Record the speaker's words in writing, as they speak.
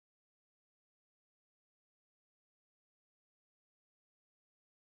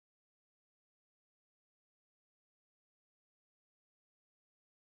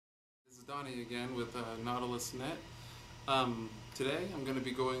Donny again with Nautilus Net. Today I'm going to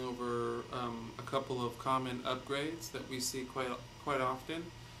be going over a couple of common upgrades that we see quite often.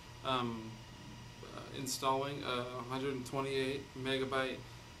 Installing a 128 megabyte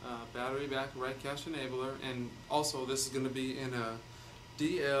battery back right cache enabler, and also this is going to be in a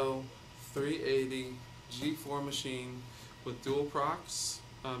DL380 G4 machine with dual procs,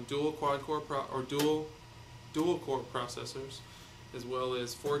 dual quad core dual core processors, as well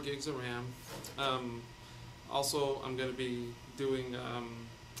as 4 gigs of RAM. Also, I'm going to be doing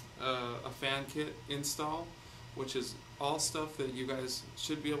a fan kit install, which is all stuff that you guys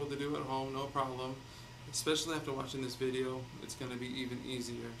should be able to do at home, no problem. Especially after watching this video, it's going to be even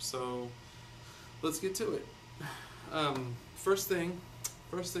easier. So let's get to it. First thing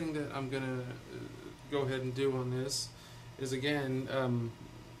that I'm going to go ahead and do on this is, again,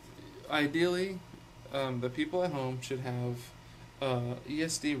 ideally, the people at home should have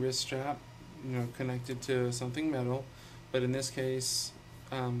ESD wrist strap, connected to something metal. But in this case,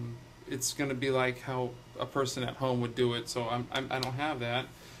 it's going to be like how a person at home would do it. So I don't have that.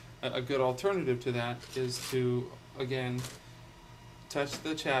 A good alternative to that is to, again, touch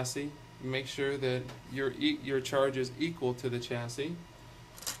the chassis, make sure that your charge is equal to the chassis,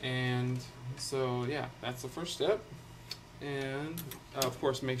 and so yeah, that's the first step. And of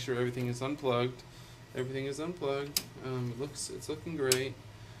course, make sure everything is unplugged. Everything is unplugged. It's looking great.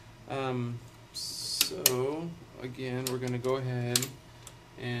 So again, we're going to go ahead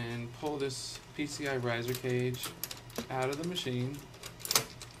and pull this PCI riser cage out of the machine.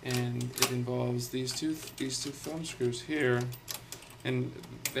 And it involves these two thumb screws here, and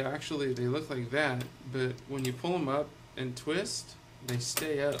they look like that, but when you pull them up and twist, they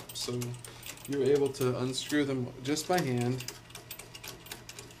stay up, so you're able to unscrew them just by hand.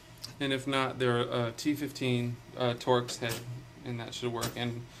 And if not, they're a T15 Torx head, and that should work.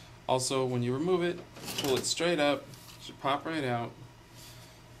 And also, when you remove it, pull it straight up, it should pop right out,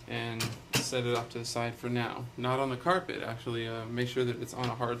 and set it off to the side for now. Not on the carpet, actually. Make sure that it's on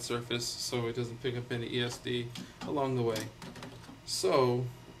a hard surface so it doesn't pick up any ESD along the way. So,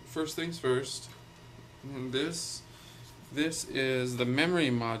 first things first, this is the memory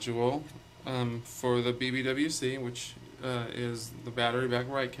module for the BBWC, which is the battery back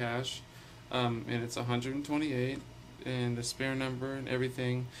right cache, and it's 128, and the spare number and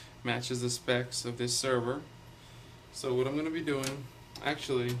everything matches the specs of this server. So what I'm going to be doing,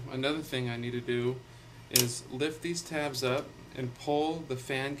 actually, another thing I need to do is lift these tabs up and pull the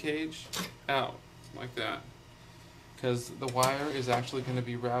fan cage out like that, because the wire is actually going to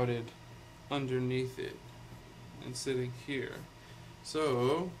be routed underneath it and sitting here.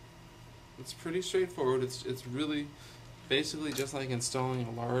 So it's pretty straightforward. It's really basically just like installing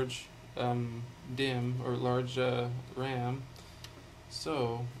a large DIMM or large RAM.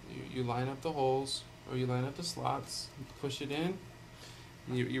 So you line up the holes, or you line up the slots, push it in.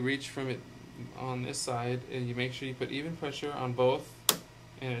 You reach from it on this side, and you make sure you put even pressure on both,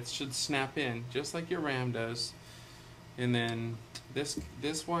 and it should snap in just like your RAM does. And then this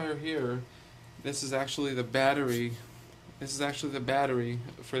wire here, this is actually the battery. This is actually the battery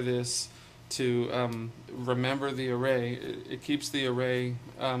for this to remember the array. It keeps the array,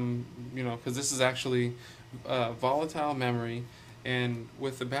 because this is actually volatile memory. And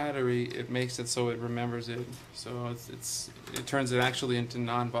with the battery, it makes it so it remembers it. So it turns it actually into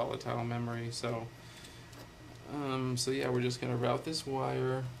non-volatile memory. So yeah, we're just going to route this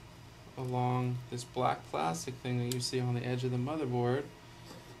wire along this black plastic thing that you see on the edge of the motherboard.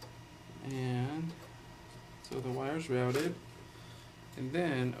 And so the wire's routed. And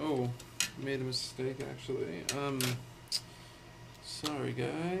then, oh, I made a mistake actually. Sorry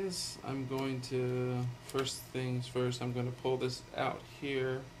guys, I'm going to, first things first, I'm going to pull this out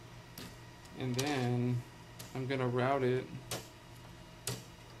here, and then I'm going to route it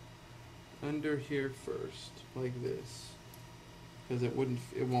under here first, like this, because it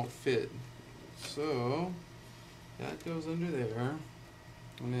won't fit. So that goes under there,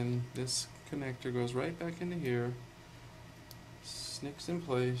 and then this connector goes right back into here, snicks in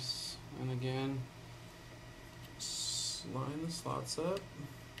place, and again, line the slots up,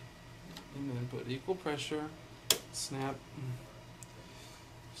 and then put equal pressure, snap.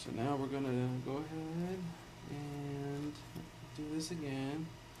 So now we're going to go ahead and do this again.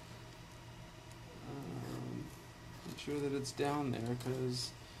 Make sure that it's down there, because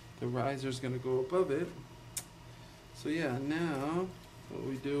the riser is going to go above it. So yeah, now what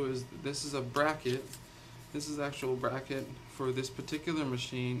we do is, this is a bracket. This is actual bracket for this particular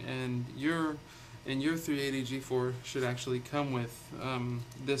machine, and your 380 G4 should actually come with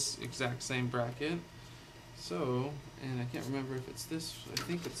this exact same bracket. So, and I can't remember if it's this, I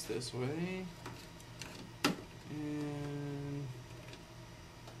think it's this way. And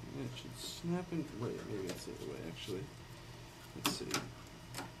it should snap in, wait, maybe it's the other way actually. Let's see.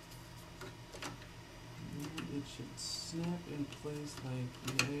 It should snap in place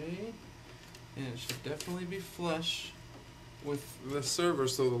like yay. And it should definitely be flush with the server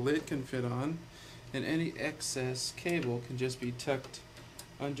so the lid can fit on. And any excess cable can just be tucked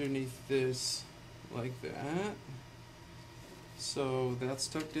underneath this like that. So that's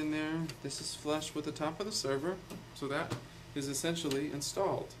tucked in there. This is flush with the top of the server. So that is essentially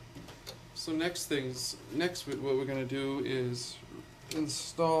installed. So next what we're going to do is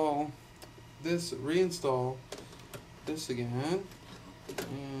install this, reinstall this again.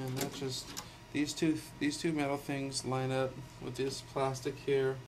 And that's just these two metal things line up with this plastic here.